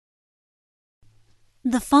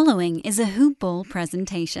The following is a Hoop Ball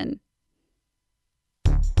presentation.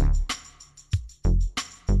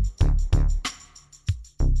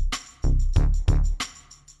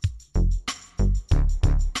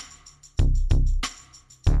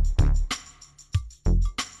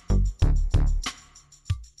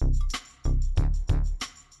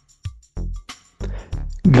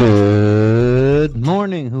 Good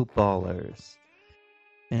morning, Hoop Ballers,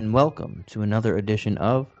 and welcome to another edition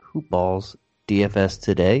of Hoop Balls DFS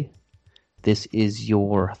Today. This is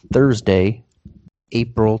your Thursday,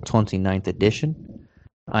 April 29th edition.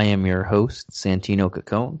 I am your host, Santino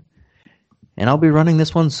Cacone, and I'll be running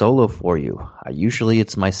this one solo for you. Usually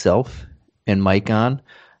it's myself and Mike on,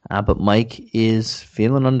 but Mike is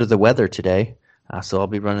feeling under the weather today, so I'll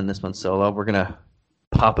be running this one solo. We're going to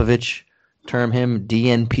Popovich term him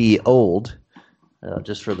DNP old,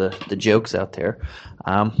 just for the jokes out there.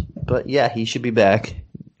 But yeah, he should be back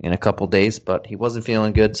in a couple days, but he wasn't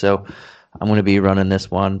feeling good, so I'm going to be running this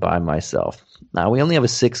one by myself. Now, we only have a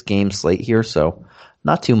 6-game slate here, so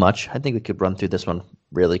not too much. I think we could run through this one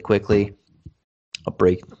really quickly. I'll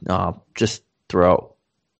break, just throw out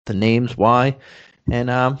the names, why,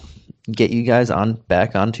 and get you guys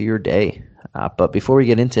back onto your day. But before we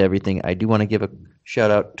get into everything, I do want to give a shout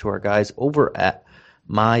out to our guys over at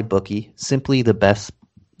MyBookie, simply the best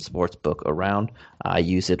sports book around. I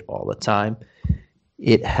use it all the time.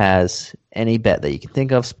 It has any bet that you can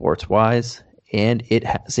think of sports-wise, and it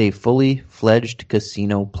has a fully fledged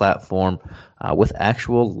casino platform with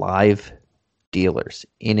actual live dealers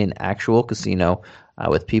in an actual casino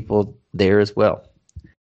with people there as well.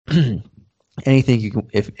 Anything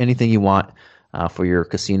you want for your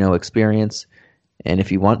casino experience, and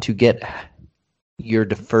if you want to get your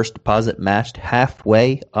first deposit matched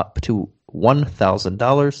halfway up to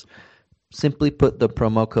 $1,000, simply put the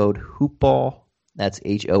promo code HOOPBALL, that's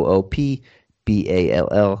HOOPBALL,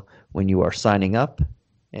 when you are signing up,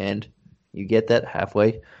 and you get that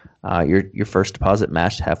halfway, your first deposit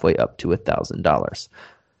matched halfway up to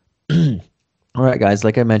 $1,000. All right, guys,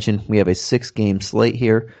 like I mentioned, we have a 6-game slate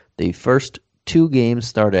here. The first 2 games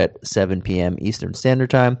start at 7 p.m. Eastern Standard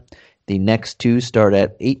Time. The next 2 start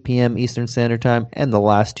at 8 p.m. Eastern Standard Time, and the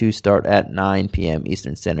last 2 start at 9 p.m.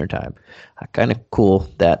 Eastern Standard Time. Kind of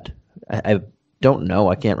cool that I don't know.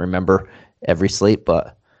 I can't remember every slate,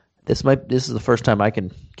 but this is the first time I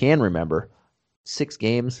can remember 6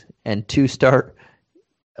 games and 2 start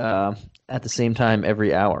at the same time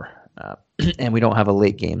every hour, and we don't have a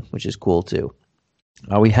late game, which is cool too.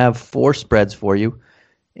 We have 4 spreads for you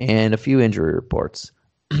and a few injury reports.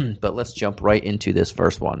 But let's jump right into this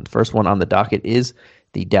first one. The first one on the docket is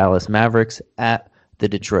the Dallas Mavericks at the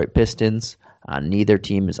Detroit Pistons. Neither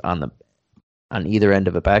team is on either end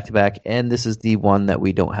of a back-to-back, and this is the one that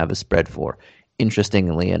we don't have a spread for.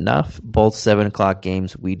 Interestingly enough, both 7 o'clock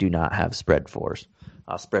games we do not have spreads for.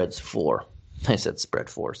 I said spread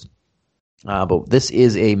fours. But this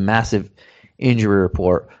is a massive injury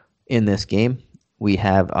report in this game. We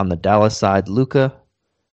have on the Dallas side Luka,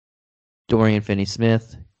 Dorian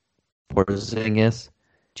Finney-Smith, Porzingis,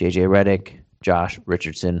 J.J. Redick, Josh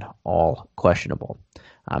Richardson, all questionable.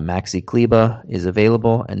 Maxi Kleber is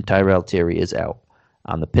available, and Tyrell Terry is out.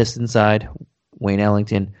 On the Pistons side, Wayne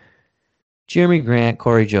Ellington, Jeremy Grant,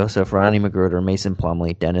 Corey Joseph, Ronnie McGruder, Mason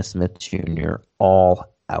Plumlee, Dennis Smith Jr., all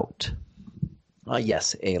out.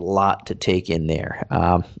 Yes, a lot to take in there.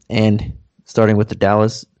 And starting with the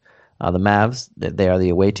Dallas, the Mavs, they are the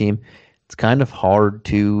away team. It's kind of hard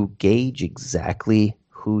to gauge exactly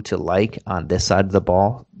who to like on this side of the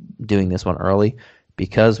ball doing this one early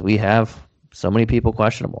because we have so many people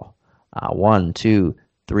questionable. 1, 2,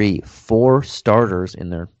 3, 4 starters in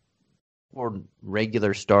there. 4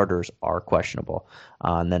 regular starters are questionable.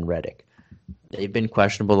 And then Redick. They've been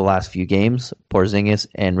questionable the last few games. Porzingis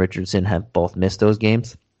and Richardson have both missed those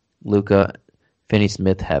games. Luka,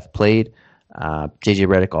 Finney-Smith have played. J.J.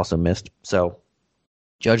 Redick also missed. So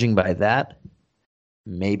judging by that,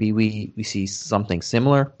 maybe we see something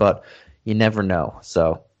similar, but you never know.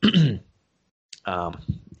 So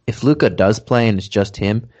if Luka does play and it's just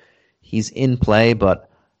him, he's in play, but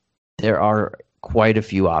there are quite a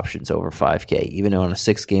few options over 5K. Even on a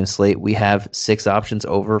 6-game slate, we have 6 options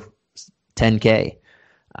over 10K,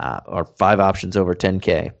 or 5 options over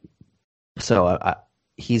 10K. So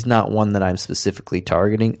he's not one that I'm specifically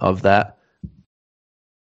targeting of that.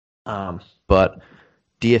 But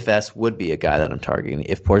DFS would be a guy that I'm targeting.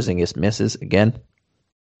 If Porzingis misses, again,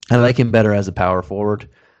 I like him better as a power forward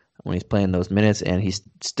when he's playing those minutes, and he's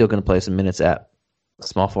still going to play some minutes at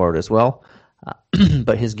small forward as well.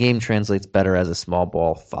 But his game translates better as a small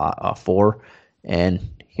ball 4, and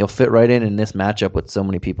he'll fit right in this matchup with so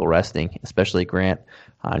many people resting, especially Grant.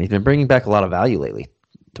 And he's been bringing back a lot of value lately.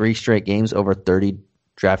 3 straight games over 30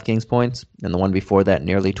 DraftKings points, and the one before that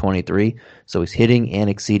nearly 23. So he's hitting and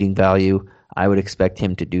exceeding value. I would expect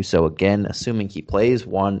him to do so again, assuming he plays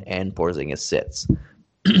one and Porzingis sits.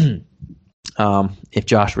 If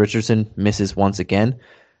Josh Richardson misses once again,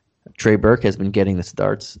 Trey Burke has been getting the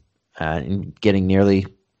starts and getting nearly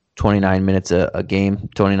 29 minutes a game,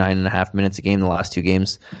 29 and a half minutes a game the last 2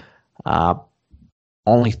 games.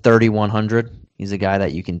 Only 3,100. He's a guy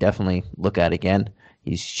that you can definitely look at again.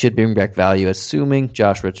 He should bring back value, assuming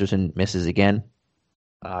Josh Richardson misses again.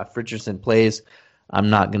 If Richardson plays, I'm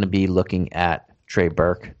not going to be looking at Trey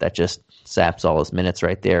Burke. That just saps all his minutes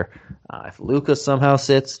right there. If Luka somehow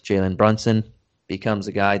sits, Jalen Brunson becomes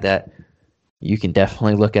a guy that you can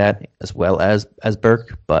definitely look at as well as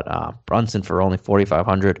Burke. But Brunson for only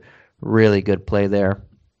 4,500, really good play there.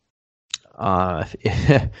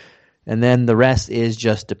 And then the rest is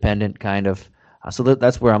just dependent kind of. So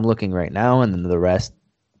that's where I'm looking right now, and then the rest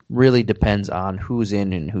really depends on who's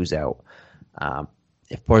in and who's out.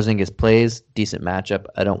 If Porzingis plays, decent matchup.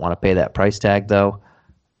 I don't want to pay that price tag, though.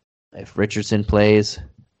 If Richardson plays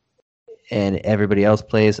and everybody else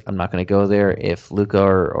plays, I'm not going to go there. If Luka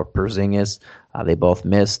or Porzingis, they both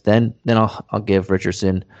miss, then I'll give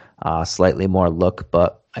Richardson slightly more look,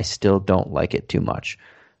 but I still don't like it too much.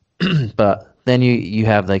 But then you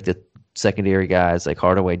have like the secondary guys like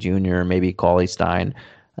Hardaway Jr., maybe Cauley Stein,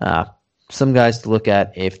 some guys to look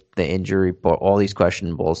at if the injury report, all these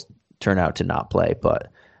questionables turn out to not play.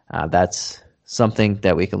 But that's something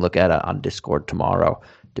that we can look at on Discord tomorrow,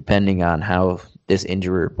 depending on how this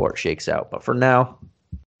injury report shakes out. But for now,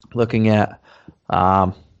 looking at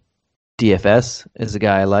DFS is a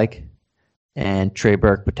guy I like, and Trey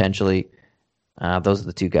Burke potentially. Those are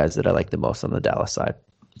the 2 guys that I like the most on the Dallas side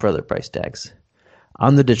for their price tags.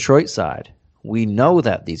 On the Detroit side, we know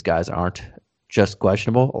that these guys aren't just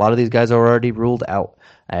questionable. A lot of these guys are already ruled out.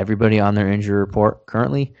 Everybody on their injury report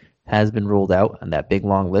currently has been ruled out on that big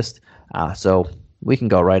long list. So we can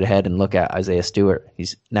go right ahead and look at Isaiah Stewart.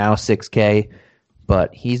 He's now 6K,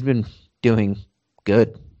 but he's been doing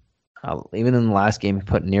good. Even in the last game, he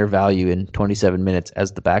put near value in 27 minutes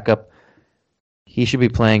as the backup. He should be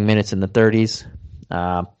playing minutes in the 30s.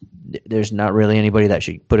 There's not really anybody that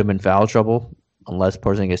should put him in foul trouble unless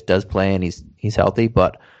Porzingis does play and he's healthy.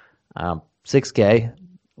 But 6K, a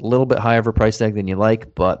little bit higher of a price tag than you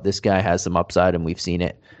like, but this guy has some upside, and we've seen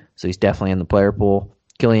it. So he's definitely in the player pool.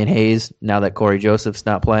 Killian Hayes, now that Corey Joseph's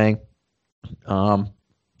not playing.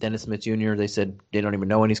 Dennis Smith Jr., they said they don't even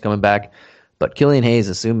know when he's coming back. But Killian Hayes,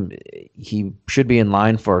 assume he should be in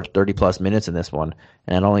line for 30-plus minutes in this one,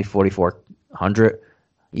 and at only 4,400,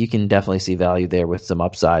 you can definitely see value there with some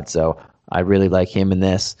upside. So I really like him in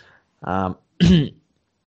this. And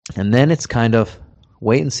then it's kind of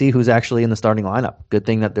wait and see who's actually in the starting lineup. Good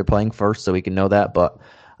thing that they're playing first so we can know that. But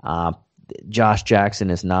Josh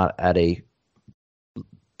Jackson is not at a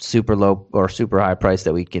super low or super high price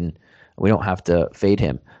that we don't have to fade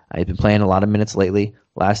him. He's been playing a lot of minutes lately.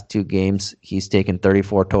 Last 2 games, he's taken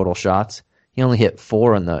 34 total shots. He only hit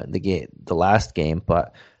 4 in the last game,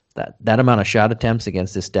 but that amount of shot attempts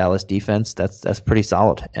against this Dallas defense, that's pretty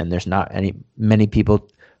solid. And there's not many people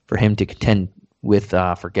for him to contend with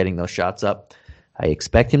for getting those shots up. I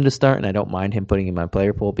expect him to start, and I don't mind him putting in my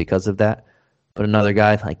player pool because of that. But another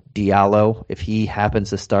guy like Diallo, if he happens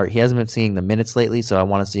to start, he hasn't been seeing the minutes lately, so I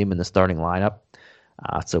want to see him in the starting lineup.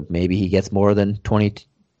 So maybe he gets more than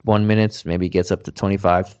 21 minutes, maybe he gets up to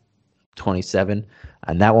 25, 27,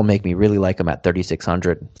 and that will make me really like him at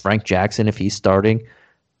 3,600. Frank Jackson, if he's starting,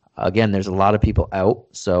 again, there's a lot of people out,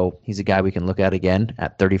 so he's a guy we can look at again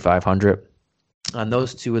at 3,500. And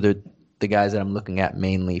those 2 are the guys that I'm looking at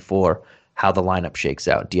mainly for how the lineup shakes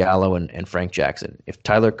out, Diallo and Frank Jackson. If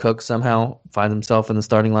Tyler Cook somehow finds himself in the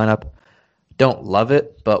starting lineup, don't love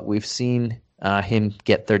it, but we've seen him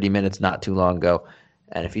get 30 minutes not too long ago.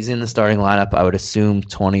 And if he's in the starting lineup, I would assume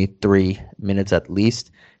 23 minutes at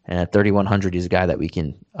least. And at 3,100, he's a guy that we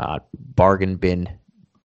can bargain bin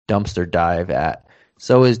dumpster dive at.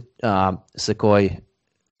 So is Sequoia,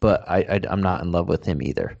 but I'm not in love with him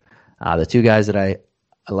either. The 2 guys that I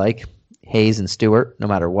like, Hayes and Stewart, no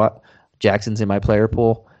matter what. Jackson's in my player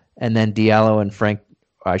pool. And then Diallo and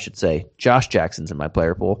Josh Jackson's in my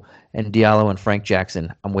player pool. And Diallo and Frank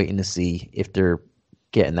Jackson, I'm waiting to see if they're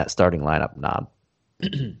getting that starting lineup nod.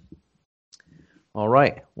 All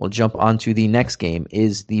right, we'll jump on to the next game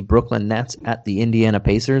is the Brooklyn Nets at the Indiana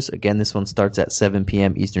Pacers. Again, this one starts at 7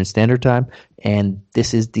 p.m. Eastern Standard Time, and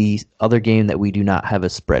this is the other game that we do not have a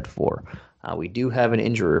spread for. We do have an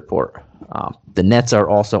injury report. The Nets are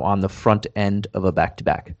also on the front end of a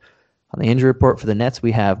back-to-back. On the injury report for the Nets,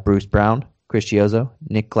 we have Bruce Brown, Chris Chiozo,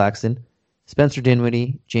 Nick Claxton, Spencer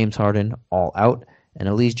Dinwiddie, James Harden all out, and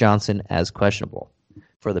Elise Johnson as questionable.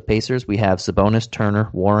 For the Pacers, we have Sabonis, Turner,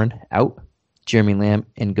 Warren out, Jeremy Lamb,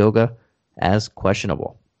 and Goga as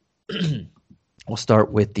questionable. We'll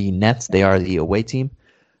start with the Nets. They are the away team.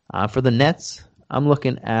 For the Nets, I'm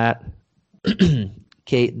looking at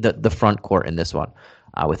the front court in this one.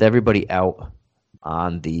 With everybody out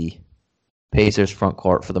on the Pacers front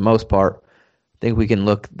court for the most part, I think we can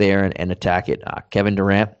look there and attack it. Kevin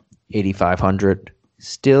Durant, 8,500,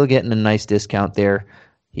 still getting a nice discount there.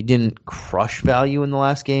 He didn't crush value in the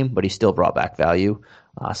last game, but he still brought back value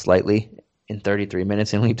slightly in 33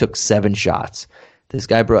 minutes, and only took 7 shots. This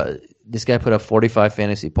guy put up 45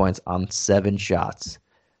 fantasy points on 7 shots,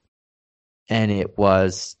 and it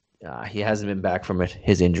was he hasn't been back from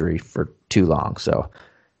his injury for too long. So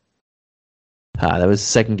that was the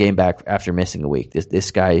second game back after missing a week.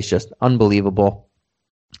 This guy is just unbelievable.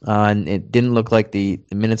 And it didn't look like the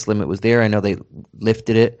minutes limit was there. I know they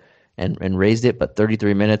lifted it and raised it, but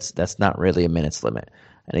 33 minutes, that's not really a minutes limit.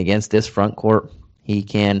 And against this front court, he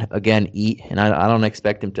can, again, eat. And I don't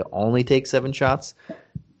expect him to only take 7 shots,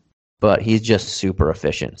 but he's just super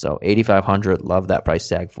efficient. So 8,500, love that price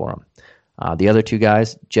tag for him. The other 2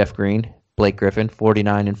 guys, Jeff Green, Blake Griffin, 48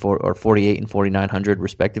 and 4,900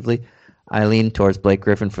 respectively. I lean towards Blake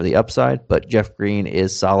Griffin for the upside, but Jeff Green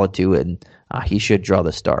is solid too, and he should draw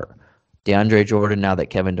the start. DeAndre Jordan, now that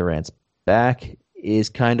Kevin Durant's back, is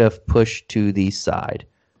kind of pushed to the side.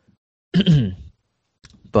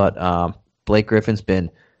 But Blake Griffin's been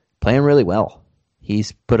playing really well.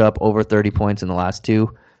 He's put up over 30 points in the last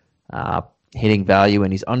 2, hitting value,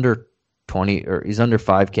 and he's under 20 or he's under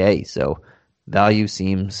 5K. So value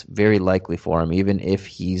seems very likely for him, even if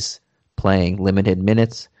he's playing limited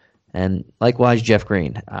minutes. And likewise, Jeff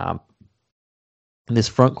Green. This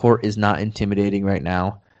front court is not intimidating right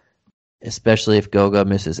now, especially if Goga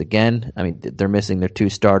misses again. I mean, they're missing their 2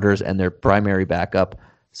 starters and their primary backup.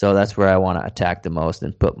 So that's where I want to attack the most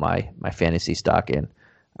and put my fantasy stock in.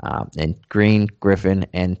 And Green, Griffin,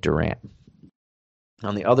 and Durant.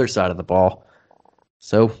 On the other side of the ball,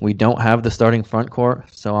 so we don't have the starting front court.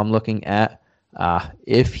 So I'm looking at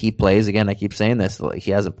if he plays, again, I keep saying this,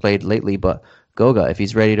 he hasn't played lately, but Goga, if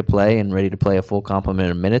he's ready to play and ready to play a full complement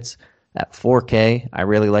of minutes at 4K, I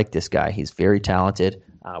really like this guy. He's very talented.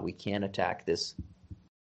 We can attack this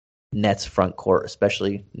Nets front court,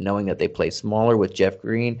 especially knowing that they play smaller with Jeff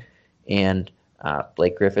Green and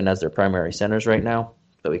Blake Griffin as their primary centers right now.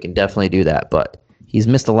 So we can definitely do that. But he's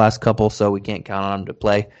missed the last couple, so we can't count on him to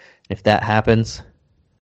play. If that happens,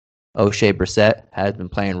 O'Shea Brissett has been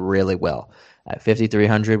playing really well. At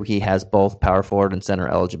 5,300, he has both power forward and center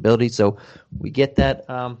eligibility, so we get that.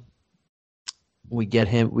 We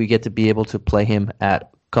get to be able to play him at a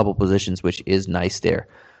couple positions, which is nice there.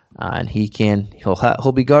 And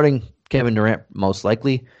he'll be guarding Kevin Durant most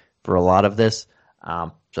likely for a lot of this.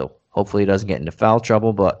 So hopefully he doesn't get into foul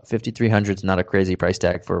trouble. But 5,300 is not a crazy price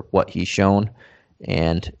tag for what he's shown,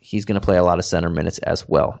 and he's going to play a lot of center minutes as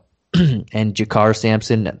well. And Jakar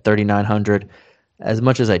Sampson at 3,900. As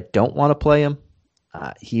much as I don't want to play him,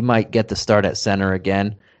 he might get the start at center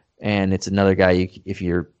again, and it's another guy if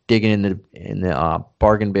you're digging in the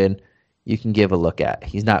bargain bin, you can give a look at.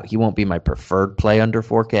 He won't be my preferred play under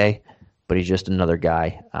 4K, but he's just another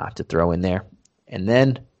guy to throw in there. And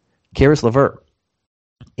then Karis LeVert,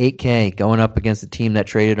 8K, going up against the team that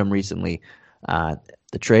traded him recently.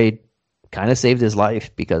 The trade kind of saved his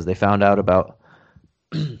life because they found out about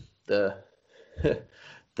the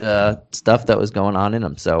stuff that was going on in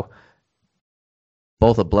him. So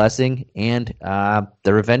both a blessing and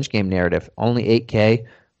the revenge game narrative. Only 8K.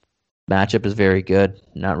 Matchup is very good.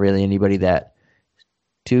 Not really anybody that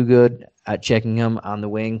too good at checking him on the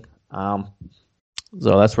wing. So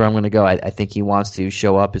that's where I'm going to go. I think he wants to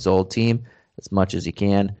show up his old team as much as he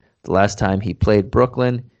can. The last time he played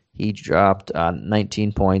Brooklyn, he dropped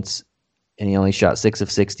 19 points, and he only shot 6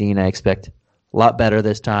 of 16. I expect a lot better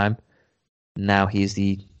this time. Now he's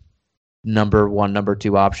the number 1, number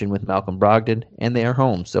 2 option with Malcolm Brogdon, and they are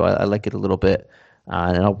home. So I like it a little bit,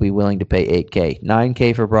 and I'll be willing to pay 8K.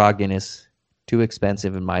 9K for Brogdon is too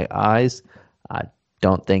expensive in my eyes. I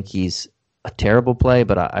don't think he's a terrible play,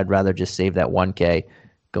 but I'd rather just save that 1K,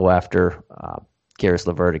 go after Karis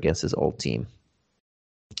LeVert against his old team.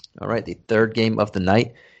 All right, the third game of the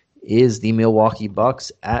night is the Milwaukee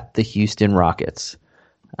Bucks at the Houston Rockets.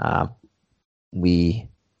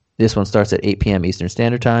 This one starts at 8 p.m. Eastern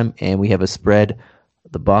Standard Time, and we have a spread.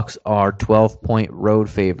 The Bucks are 12-point road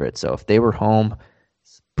favorites, so if they were home,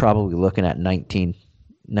 it's probably looking at 19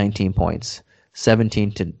 points,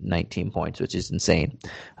 17 to 19 points, which is insane.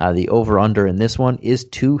 The over-under in this one is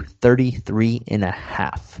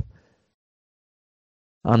 233.5.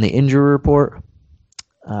 On the injury report,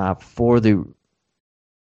 for the...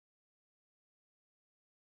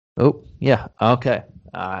 Oh, yeah, okay.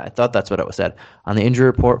 I thought that's what it was said. On the injury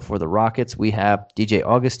report for the Rockets, we have DJ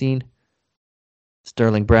Augustine,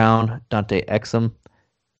 Sterling Brown, Dante Exum,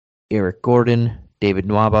 Eric Gordon, David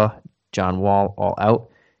Nwaba, John Wall all out,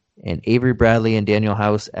 and Avery Bradley and Daniel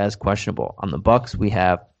House as questionable. On the Bucks, we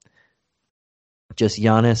have just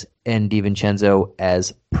Giannis and DiVincenzo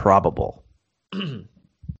as probable.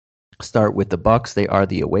 Start with the Bucks. They are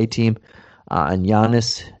the away team, and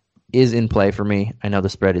Giannis is in play for me. I know the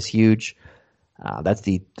spread is huge. That's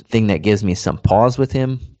the thing that gives me some pause with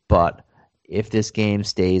him, but if this game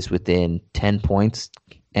stays within 10 points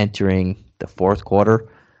entering the fourth quarter,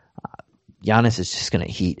 Giannis is just going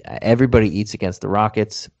to heat. Everybody eats against the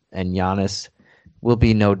Rockets, and Giannis will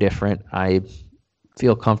be no different. I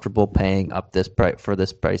feel comfortable paying up this price for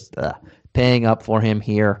this price, paying up for him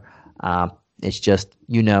here. It's just,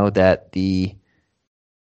 you know, that the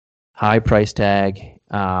high price tag,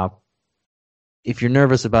 if you're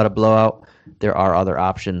nervous about a blowout, there are other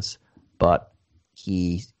options, but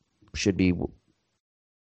he should be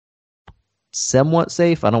somewhat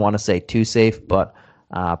safe. I don't want to say too safe, but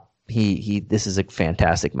this is a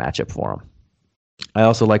fantastic matchup for him. I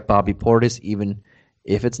also like Bobby Portis, even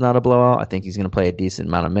if it's not a blowout. I think he's going to play a decent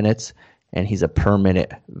amount of minutes, and he's a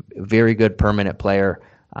very good per minute player.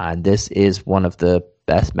 And this is one of the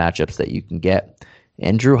best matchups that you can get.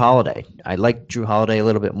 And Jrue Holiday. I like Jrue Holiday a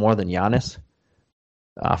little bit more than Giannis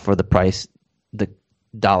for the price, the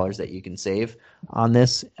dollars that you can save on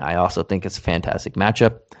this. I also think it's a fantastic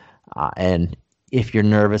matchup. And if you're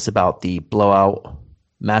nervous about the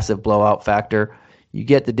massive blowout factor, you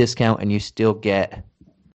get the discount and you still get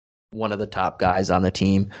one of the top guys on the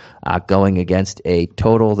team going against a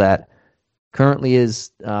total that currently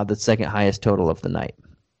is the second highest total of the night.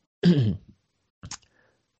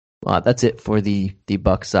 That's it for the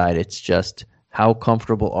Bucks side. It's just, how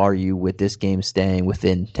comfortable are you with this game staying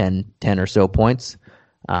within 10 or so points?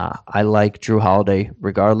 I like Jrue Holiday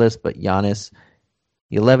regardless, but Giannis,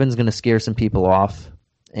 11 is going to scare some people off,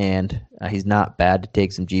 and he's not bad to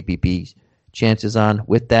take some GPP chances on.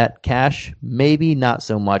 With that cash, maybe not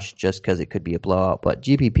so much just because it could be a blowout, but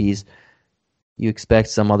GPPs, you expect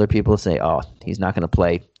some other people to say, oh, he's not going to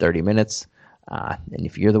play 30 minutes. And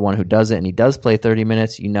if you're the one who does it and he does play 30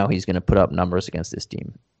 minutes, you know he's going to put up numbers against this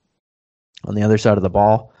team. On the other side of the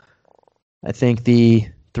ball, I think the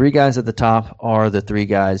three guys at the top are the three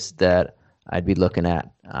guys that I'd be looking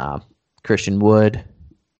at. Christian Wood,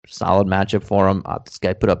 solid matchup for him. This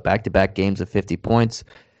guy put up back-to-back games of 50 points,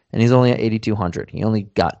 and he's only at 8,200. He only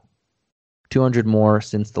got 200 more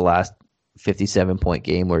since the last 57-point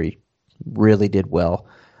game where he really did well.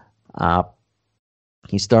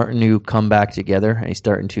 He's starting to come back together, and he's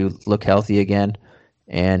starting to look healthy again,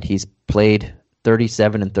 and he's played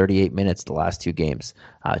 37 and 38 minutes the last two games.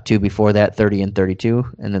 Two before that, 30 and 32,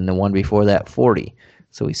 and then the one before that, 40.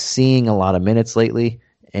 So he's seeing a lot of minutes lately,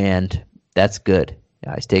 and that's good.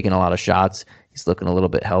 He's taking a lot of shots. He's looking a little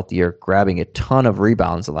bit healthier, grabbing a ton of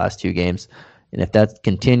rebounds the last two games. And if that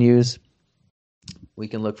continues, we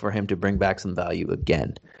can look for him to bring back some value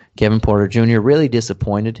again. Kevin Porter Jr. really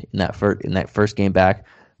disappointed in that first game back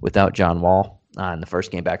without John Wall. In the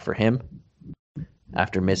first game back for him,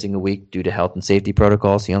 after missing a week due to health and safety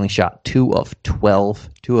protocols, he only shot 2 of 12,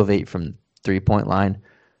 2 of 8 from the three-point line.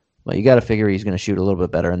 Well, you got to figure he's going to shoot a little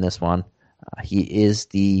bit better in this one. He is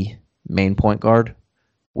the main point guard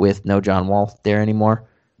with no John Wall there anymore.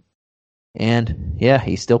 And, yeah,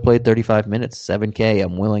 he still played 35 minutes, 7K.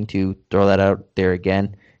 I'm willing to throw that out there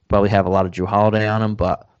again. Probably have a lot of Jrue Holiday on him,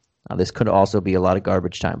 but this could also be a lot of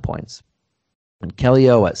garbage time points. And Kelly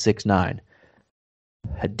O at 6'9".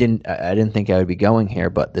 I didn't think I would be going here,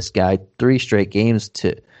 but this guy, 3 straight games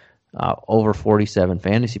to over 47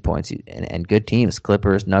 fantasy points, and good teams,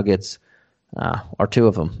 Clippers, Nuggets, are 2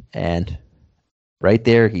 of them. And right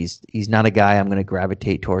there, he's not a guy I'm going to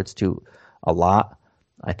gravitate towards to a lot.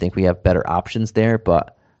 I think we have better options there,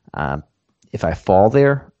 but if I fall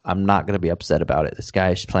there, I'm not going to be upset about it. This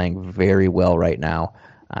guy is playing very well right now,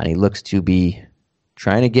 and he looks to be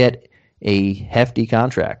trying to get a hefty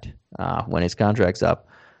contract when his contract's up,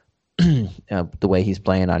 the way he's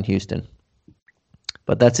playing on Houston.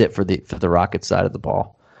 But that's it for the Rockets side of the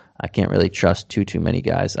ball. I can't really trust too many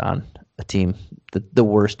guys on a team, the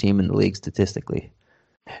worst team in the league statistically,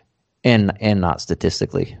 and not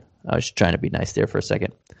statistically. I was trying to be nice there for a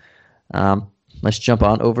second. let's jump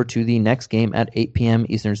on over to the next game at 8 p.m.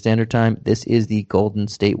 Eastern Standard Time. This is the Golden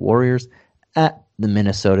State Warriors at the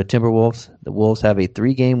Minnesota Timberwolves. The Wolves have a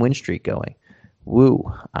 3-game win streak going.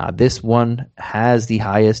 Woo. This one has the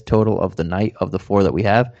highest total of the night of the 4 that we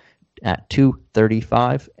have at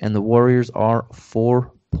 235, and the Warriors are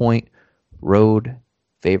 4-point road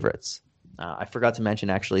favorites. I forgot to mention,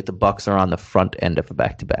 actually, the Bucks are on the front end of a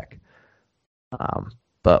back-to-back.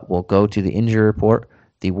 But we'll go to the injury report.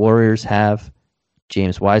 The Warriors have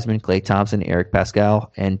James Wiseman, Klay Thompson, Eric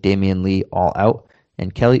Pascal, and Damian Lee all out,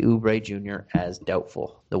 and Kelly Oubre Jr. as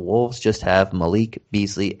doubtful. The Wolves just have Malik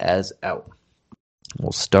Beasley as out.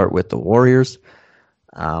 We'll start with the Warriors.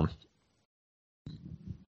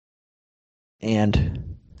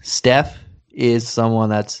 And Steph is someone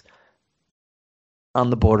that's on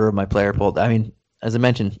the border of my player pool. I mean, as I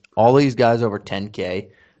mentioned, all these guys over 10K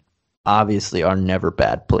obviously are never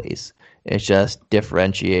bad plays. It's just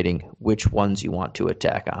differentiating which ones you want to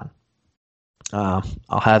attack on.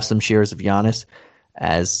 I'll have some shares of Giannis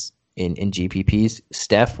as in GPPs.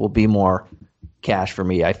 Steph will be more cash for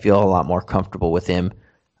me. I feel a lot more comfortable with him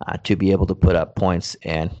to be able to put up points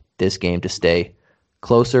and this game to stay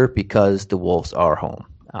closer because the Wolves are home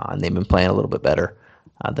and they've been playing a little bit better.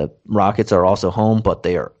 The Rockets are also home, but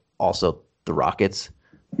they are also the Rockets.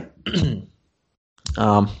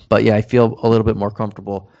 But yeah, I feel a little bit more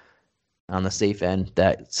comfortable on the safe end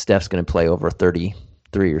that Steph's going to play over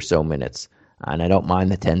 33 or so minutes. And I don't mind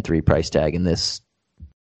the 10-3 price tag in this,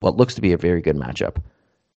 what looks to be a very good matchup.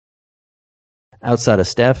 Outside of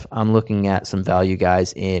Steph, I'm looking at some value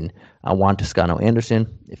guys in Juan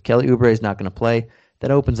Toscano-Anderson. If Kelly Oubre is not going to play,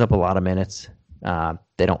 that opens up a lot of minutes.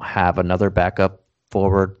 They don't have another backup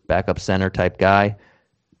forward, backup center type guy.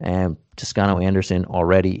 And Toscano-Anderson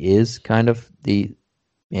already is kind of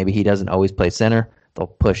maybe he doesn't always play center. They'll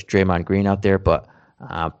push Draymond Green out there, but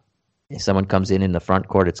if someone comes in the front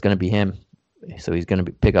court, it's going to be him. So he's going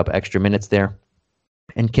to pick up extra minutes there.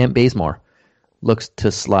 And Kent Bazemore looks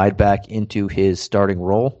to slide back into his starting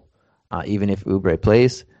role, even if Oubre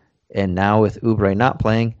plays. And now with Oubre not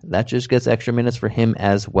playing, that just gets extra minutes for him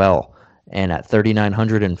as well. And at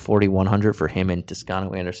 3,900 and 4,100 for him and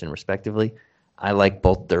Toscano-Anderson respectively, I like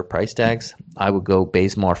both their price tags. I would go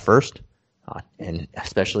Bazemore first, and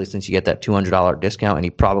especially since you get that $200 discount, and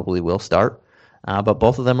he probably will start. But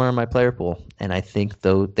both of them are in my player pool, and I think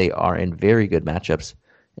though they are in very good matchups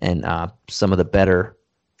and some of the better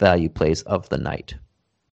value plays of the night.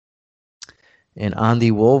 And on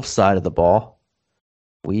the Wolves side of the ball,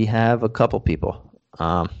 we have a couple people,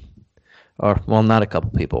 not a couple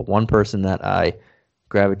people. One person that I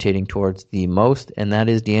gravitating towards the most, and that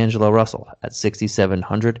is D'Angelo Russell at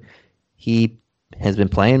 6,700. He has been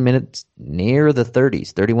playing minutes near the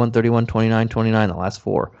 30s, 31, 31, 29, 29 the last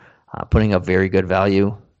 4, putting up very good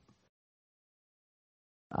value.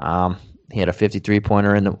 He had a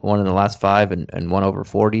 53-pointer in one in the last 5 and one over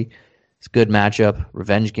 40. It's a good matchup,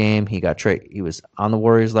 revenge game. He was on the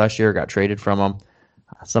Warriors last year, got traded from them.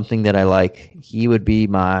 Something that I like. He would be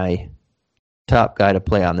my top guy to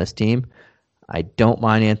play on this team. I don't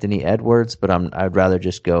mind Anthony Edwards, but I'd rather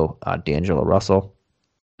just go D'Angelo Russell.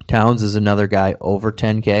 Towns is another guy over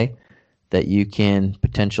 10K that you can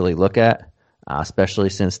potentially look at, especially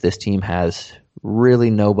since this team has really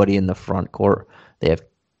nobody in the front court. They have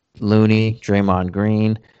Looney, Draymond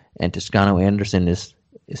Green, and Toscano-Anderson is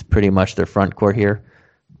pretty much their front court here.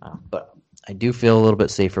 But I do feel a little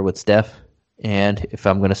bit safer with Steph, and if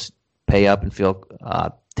I'm going to pay up and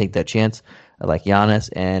take that chance, I like Giannis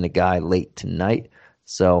and a guy late tonight.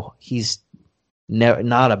 So he's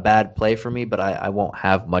not a bad play for me, but I won't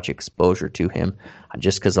have much exposure to him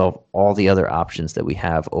just because of all the other options that we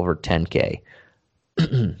have over 10K.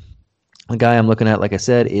 The guy I'm looking at, like I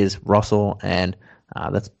said, is Russell, and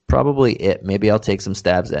that's probably it. Maybe I'll take some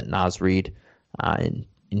stabs at Naz Reid in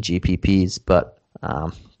GPPs, but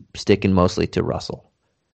sticking mostly to Russell.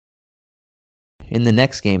 In the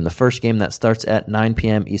next game, the first game that starts at 9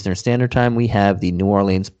 p.m. Eastern Standard Time, we have the New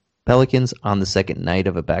Orleans Pelicans on the second night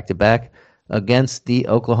of a back-to-back against the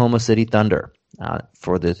Oklahoma City Thunder.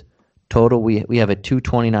 For the total, we have a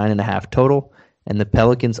 229.5 total, and the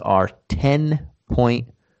Pelicans are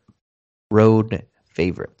 10-point road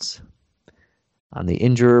favorites. On the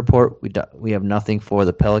injury report, we have nothing for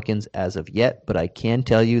the Pelicans as of yet, but I can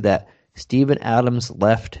tell you that Steven Adams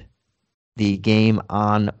left the game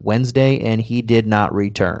on Wednesday, and he did not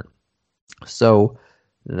return. So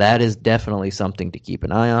that is definitely something to keep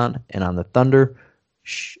an eye on. And on the Thunder,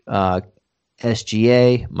 SGA,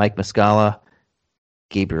 Mike Muscala,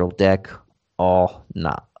 Gabriel Deck, all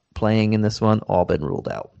not playing in this one, all been ruled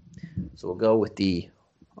out. So we'll go with the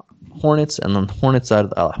Hornets, and on the Hornets side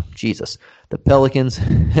of the Pelicans.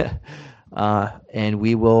 And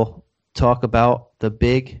we will talk about the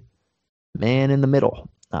big man in the middle.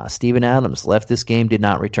 Steven Adams left this game, did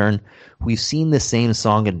not return. We've seen the same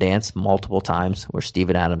song and dance multiple times where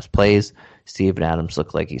Steven Adams plays. Steven Adams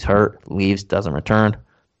looks like he's hurt, leaves, doesn't return.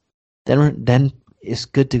 Then it's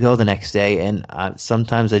good to go the next day, and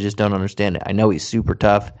sometimes I just don't understand it. I know he's super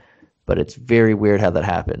tough, but it's very weird how that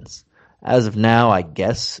happens. As of now, I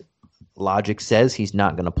guess logic says he's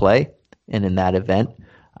not going to play, and in that event,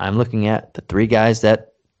 I'm looking at the three guys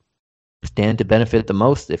that stand to benefit the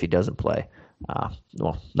most if he doesn't play.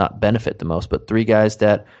 Well, not benefit the most, but three guys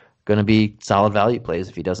that are going to be solid value plays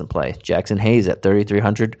if he doesn't play. Jackson Hayes at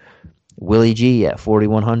 3,300, Willie G at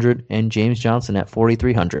 4,100, and James Johnson at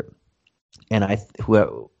 4,300. And I'm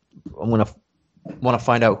going to want to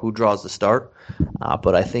find out who draws the start,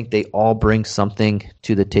 but I think they all bring something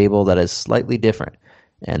to the table that is slightly different,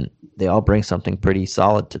 and they all bring something pretty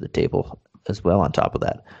solid to the table as well on top of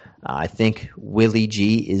that. I think Willie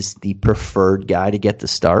G is the preferred guy to get the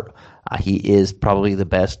start. He is probably the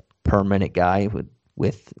best per minute guy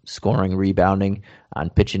with scoring, rebounding,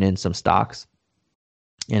 and pitching in some stocks.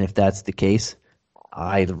 And if that's the case,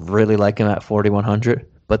 I really like him at 4,100.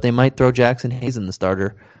 But they might throw Jackson Hayes in the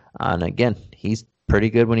starter. And again, he's pretty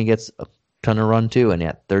good when he gets a ton of run too. And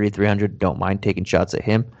at 3,300, don't mind taking shots at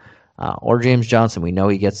him. Or James Johnson. We know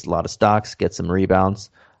he gets a lot of stocks, gets some rebounds.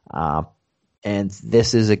 And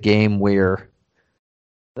this is a game where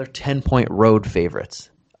they're 10-point road favorites.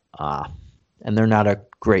 And they're not a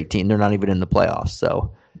great team. They're not even in the playoffs.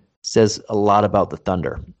 So it says a lot about the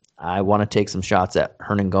Thunder. I want to take some shots at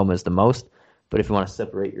Hernangomez the most. But if you want to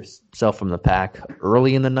separate yourself from the pack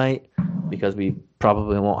early in the night, because we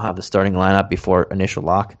probably won't have the starting lineup before initial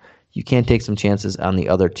lock, you can take some chances on the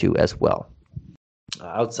other two as well.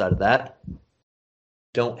 Outside of that,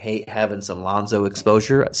 don't hate having some Lonzo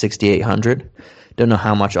exposure at 6,800. Don't know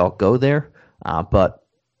how much I'll go there, but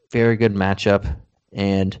very good matchup,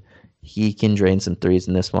 and he can drain some threes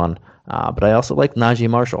in this one. But I also like Najee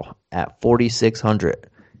Marshall at 4,600.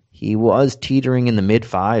 He was teetering in the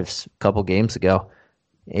mid-fives a couple games ago,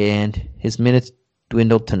 and his minutes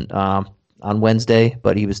dwindled on Wednesday,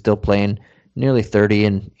 but he was still playing nearly 30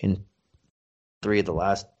 in 3 of the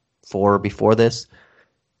last 4 before this.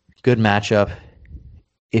 Good matchup.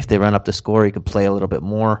 If they run up the score, he could play a little bit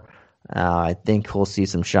more. I think we'll see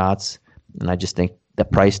some shots, and I just think the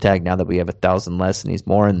price tag, now that we have 1,000 less and he's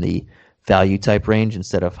more in the value type range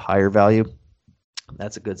instead of higher value,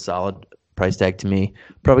 that's a good solid price tag to me.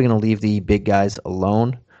 Probably going to leave the big guys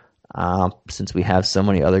alone since we have so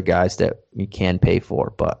many other guys that you can pay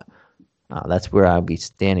for, but that's where I'll be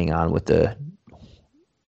standing on with the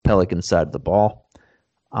Pelican side of the ball.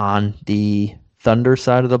 On the Thunder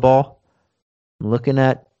side of the ball, I'm looking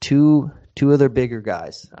at two other bigger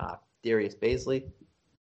guys. Darius Bazley,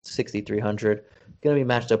 6,300. Going to be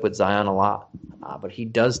matched up with Zion a lot, but he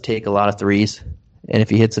does take a lot of threes, and if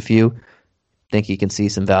he hits a few, I think he can see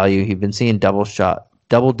some value. He's been seeing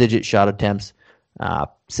double-digit shot attempts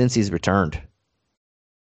since he's returned,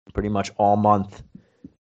 pretty much all month.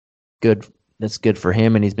 Good. That's good for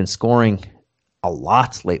him, and he's been scoring a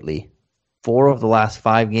lot lately. 4 of the last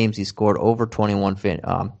 5 games, he scored over 21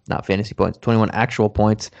 not fantasy points, 21 actual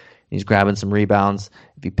points. He's grabbing some rebounds.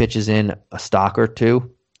 If he pitches in a stock or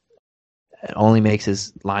two, it only makes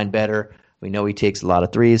his line better. We know he takes a lot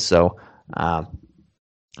of threes, so I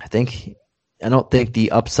don't think the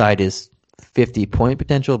upside is 50-point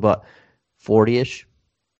potential, but 40-ish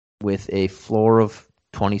with a floor of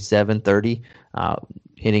 27, 30,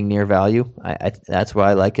 hitting near value. That's why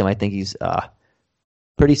I like him. I think he's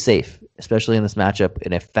pretty safe, especially in this matchup,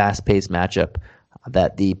 in a fast-paced matchup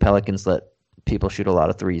that the Pelicans let people shoot a lot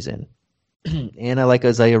of threes in. And I like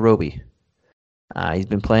Isaiah Roby. He's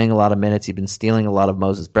been playing a lot of minutes. He's been stealing a lot of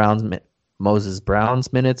Moses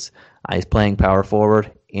Brown's minutes. He's playing power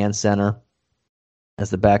forward and center as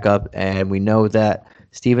the backup, and we know that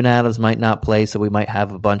Steven Adams might not play, so we might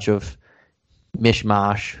have a bunch of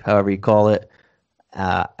mishmash, however you call it,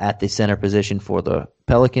 at the center position for the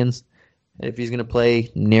Pelicans. And if he's going to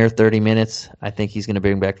play near 30 minutes, I think he's going to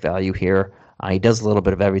bring back value here. He does a little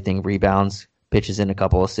bit of everything, rebounds, pitches in a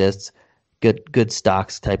couple assists, good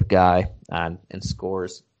stocks type guy, and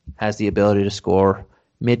scores, has the ability to score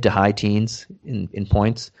mid to high teens in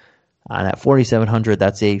points. And at 4,700,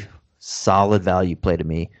 that's a solid value play to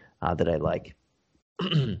me that I like.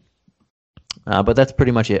 But that's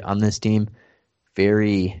pretty much it on this team.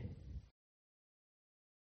 Very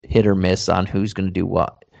hit or miss on who's going to do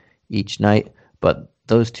what each night, but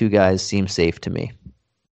those two guys seem safe to me.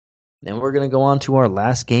 Then we're going to go on to our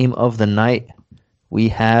last game of the night, we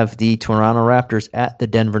have the Toronto Raptors at the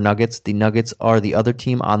Denver Nuggets. The Nuggets are the other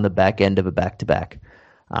team on the back end of a back-to-back.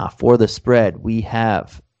 For the spread, we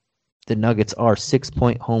have the Nuggets are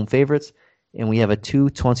 6-point home favorites, and we have a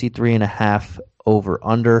 223.5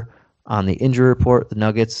 over-under. On the injury report, the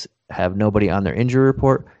Nuggets have nobody on their injury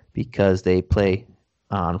report because they play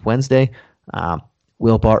on Wednesday.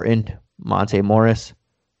 Will Barton, Monte Morris,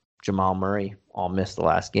 Jamal Murray all missed the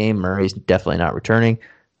last game. Murray's definitely not returning.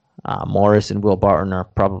 Morris and Will Barton are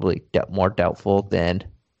probably more doubtful than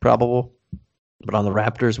probable. But on the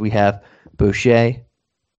Raptors, we have Boucher,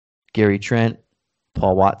 Gary Trent,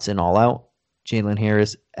 Paul Watson all out, Jalen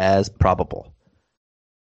Harris as probable.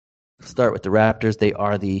 Start with the Raptors. They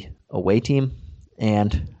are the away team,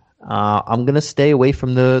 and I'm going to stay away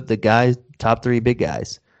from the guys, top three big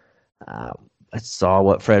guys. I saw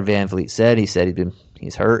what Fred VanVleet said. He said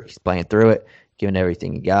he's hurt, he's playing through it, giving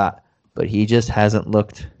everything he got, but he just hasn't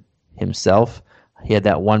looked himself. He had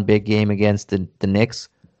that one big game against the Knicks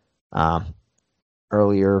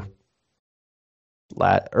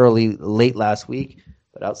late last week,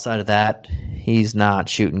 but outside of that, he's not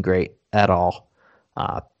shooting great at all.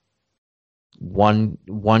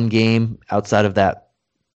 One game outside of that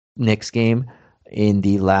Knicks game in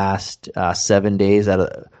the last 7 days,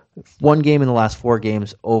 one game in the last 4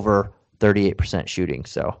 games over 38% shooting.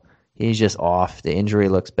 So he's just off. The injury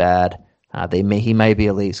looks bad. He might be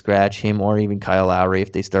a late scratch, him or even Kyle Lowry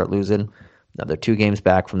if they start losing. Now they're 2 games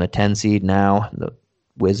back from the 10 seed now. The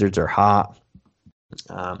Wizards are hot.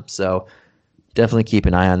 So definitely keep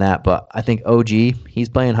an eye on that. But I think OG, he's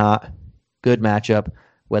playing hot. Good matchup,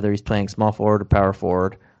 whether he's playing small forward or power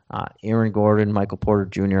forward. Aaron Gordon, Michael Porter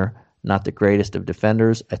Jr., not the greatest of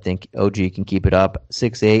defenders. I think OG can keep it up.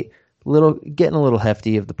 6'8", getting a little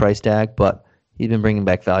hefty of the price tag, but he's been bringing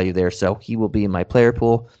back value there, so he will be in my player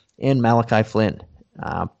pool. And Malachi Flynn,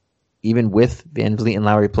 even with VanVleet and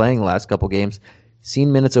Lowry playing the last couple games,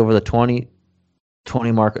 seen minutes over the 20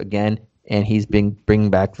 mark again, and he's been bringing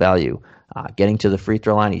back value. Getting to the free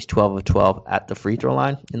throw line, he's 12 of 12 at the free throw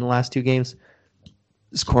line in the last 2 games,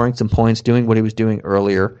 scoring some points, doing what he was doing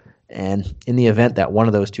earlier. And in the event that one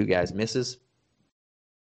of those 2 guys misses,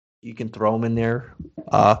 you can throw him in there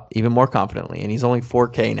even more confidently. And he's only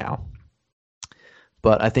 4K now.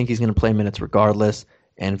 But I think he's going to play minutes regardless.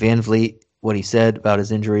 And VanVleet, what he said about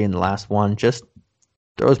his injury in the last one, just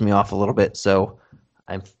throws me off a little bit. So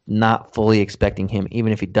I'm not fully expecting him,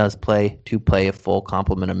 even if he does play, to play a full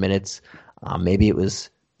complement of minutes. Maybe it was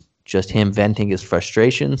just him venting his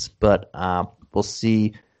frustrations, but we'll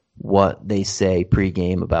see what they say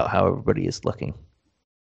pregame about how everybody is looking.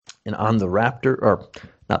 And on the Raptors.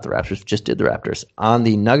 On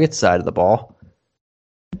the Nuggets side of the ball,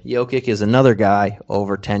 Jokic is another guy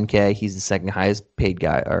over 10K. He's the second highest paid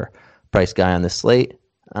guy or price guy on the slate.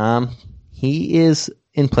 He is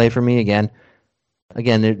in play for me again.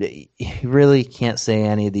 You really can't say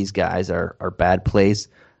any of these guys are bad plays,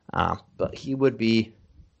 but he would be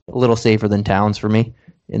a little safer than Towns for me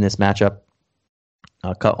in this matchup.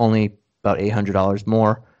 Only about $800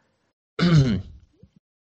 more. And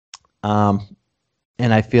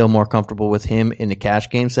I feel more comfortable with him in the cash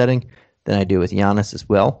game setting than I do with Giannis as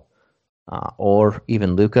well, or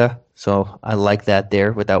even Luka. So I like that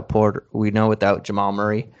there. Without Porter, without Jamal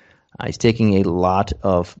Murray, he's taking a lot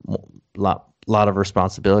of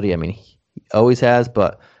responsibility. I mean, he always has,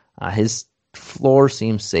 but his floor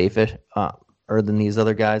seems safer than these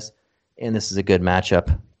other guys, and this is a good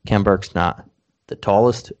matchup. Khem Birk's not the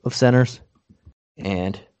tallest of centers,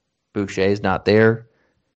 and Boucher's not there.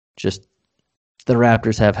 Just the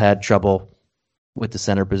Raptors have had trouble with the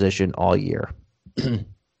center position all year.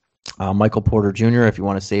 Michael Porter Jr., if you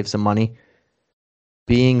want to save some money,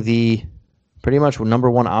 being the pretty much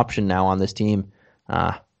number one option now on this team,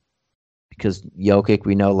 because Jokic,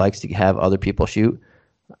 we know, likes to have other people shoot.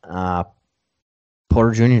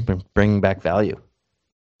 Porter Jr. has been bringing back value.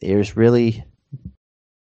 There's really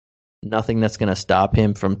nothing that's going to stop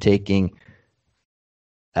him from taking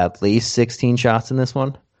at least 16 shots in this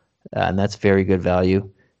one, and that's very good value.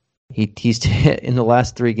 He's in the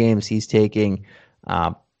last 3 games, he's taking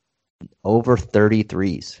over 30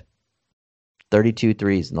 threes. 32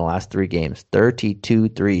 threes in the last 3 games. 32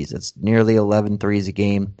 threes. It's nearly 11 threes a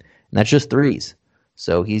game, and that's just threes.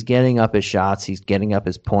 So he's getting up his shots. He's getting up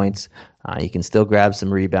his points. He can still grab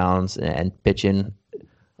some rebounds and pitch in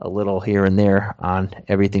a little here and there on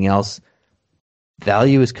everything else.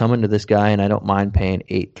 Value is coming to this guy, and I don't mind paying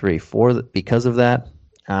 8.3 because of that.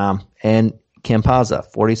 And Campazzo,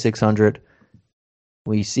 4,600.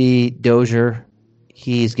 We see Dozier.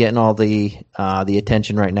 He's getting all the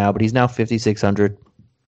attention right now, but he's now 5,600.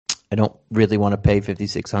 I don't really want to pay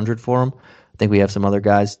 5,600 for him. I think we have some other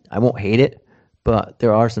guys. I won't hate it, but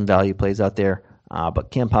there are some value plays out there.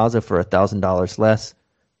 But Campazzo for $1,000 less,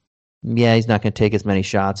 yeah, he's not going to take as many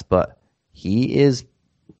shots, but he is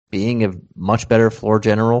being a much better floor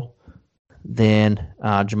general than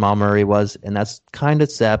Jamal Murray was, and that's kind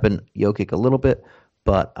of sapping Jokic a little bit,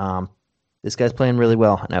 but this guy's playing really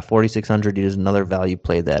well, and at 4,600, he is another value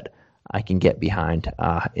play that I can get behind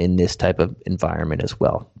in this type of environment as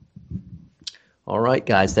well. All right,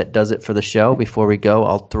 guys, that does it for the show. Before we go,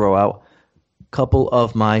 I'll throw out a couple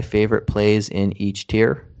of my favorite plays in each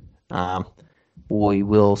tier. We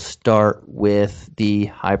will start with the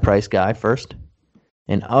high price guy first.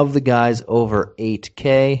 And of the guys over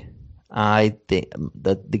 8K, I think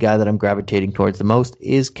the guy that I'm gravitating towards the most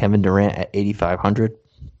is Kevin Durant at 8,500.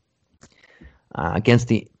 Against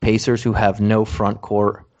the Pacers, who have no front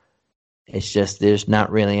court, it's just there's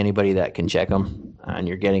not really anybody that can check them, and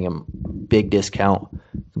you're getting a big discount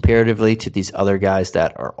comparatively to these other guys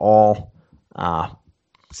that are all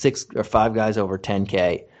 6 or 5 guys over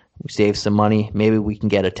 10K. We save some money. Maybe we can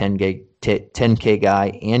get a 10K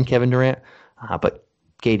guy and Kevin Durant, but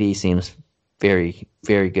KD seems very,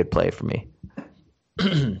 very good play for me.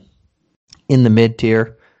 In the mid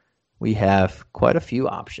tier, we have quite a few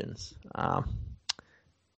options,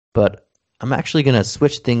 but I'm actually going to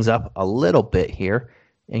switch things up a little bit here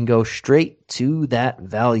and go straight to that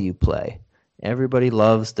value play. Everybody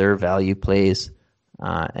loves their value plays,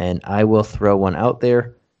 and I will throw one out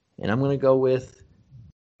there, and I'm going to go with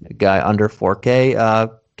a guy under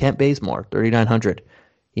 4K, Kent Bazemore, 3,900.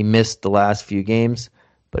 He missed the last few games,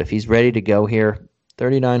 but if he's ready to go here,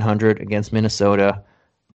 3,900 against Minnesota,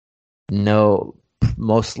 no,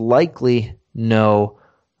 most likely no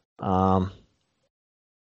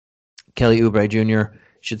Kelly Oubre Jr.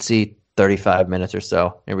 should see 35 minutes or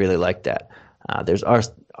so. I really like that. There's a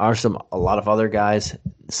lot of other guys.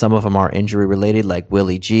 Some of them are injury related, like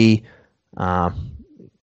Willie G,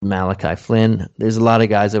 Malachi Flynn. There's a lot of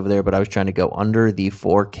guys over there, but I was trying to go under the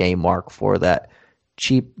 4K mark for that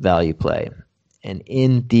cheap value play. And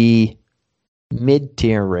in the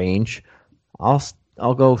mid-tier range,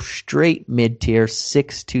 I'll go straight mid-tier,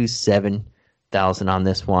 6,000 to 7,000 on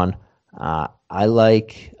this one. I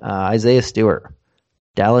like Isaiah Stewart.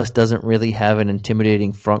 Dallas doesn't really have an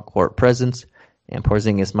intimidating front court presence, and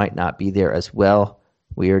Porzingis might not be there as well.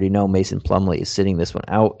 We already know Mason Plumlee is sitting this one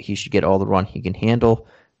out. He should get all the run he can handle.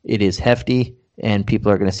 It is hefty, and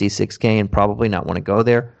people are going to see 6K and probably not want to go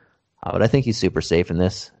there. But I think he's super safe in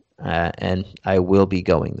this, and I will be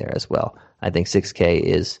going there as well. I think 6K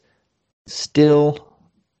is still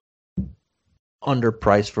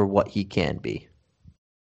underpriced for what he can be.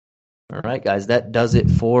 All right, guys, that does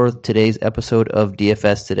it for today's episode of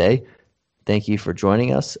DFS Today. Thank you for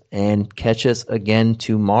joining us, and catch us again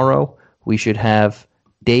tomorrow. We should have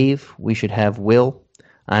Dave. We should have Will.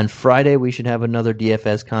 On Friday, we should have another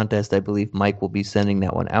DFS contest. I believe Mike will be sending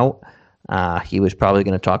that one out. He was probably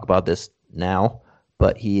going to talk about this now,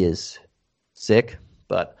 but he is sick.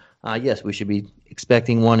 But yes, we should be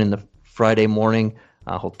expecting one in the Friday morning.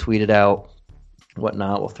 He'll tweet it out,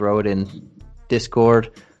 whatnot. We'll throw it in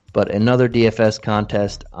Discord. But another DFS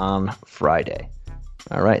contest on Friday.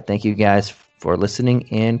 All right, thank you guys for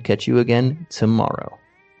listening, and catch you again tomorrow.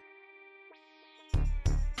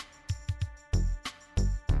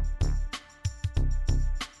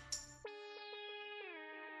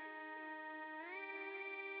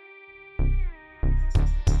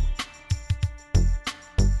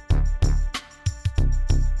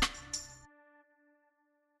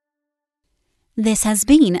 This has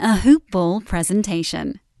been a Hoop Ball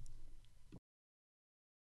presentation.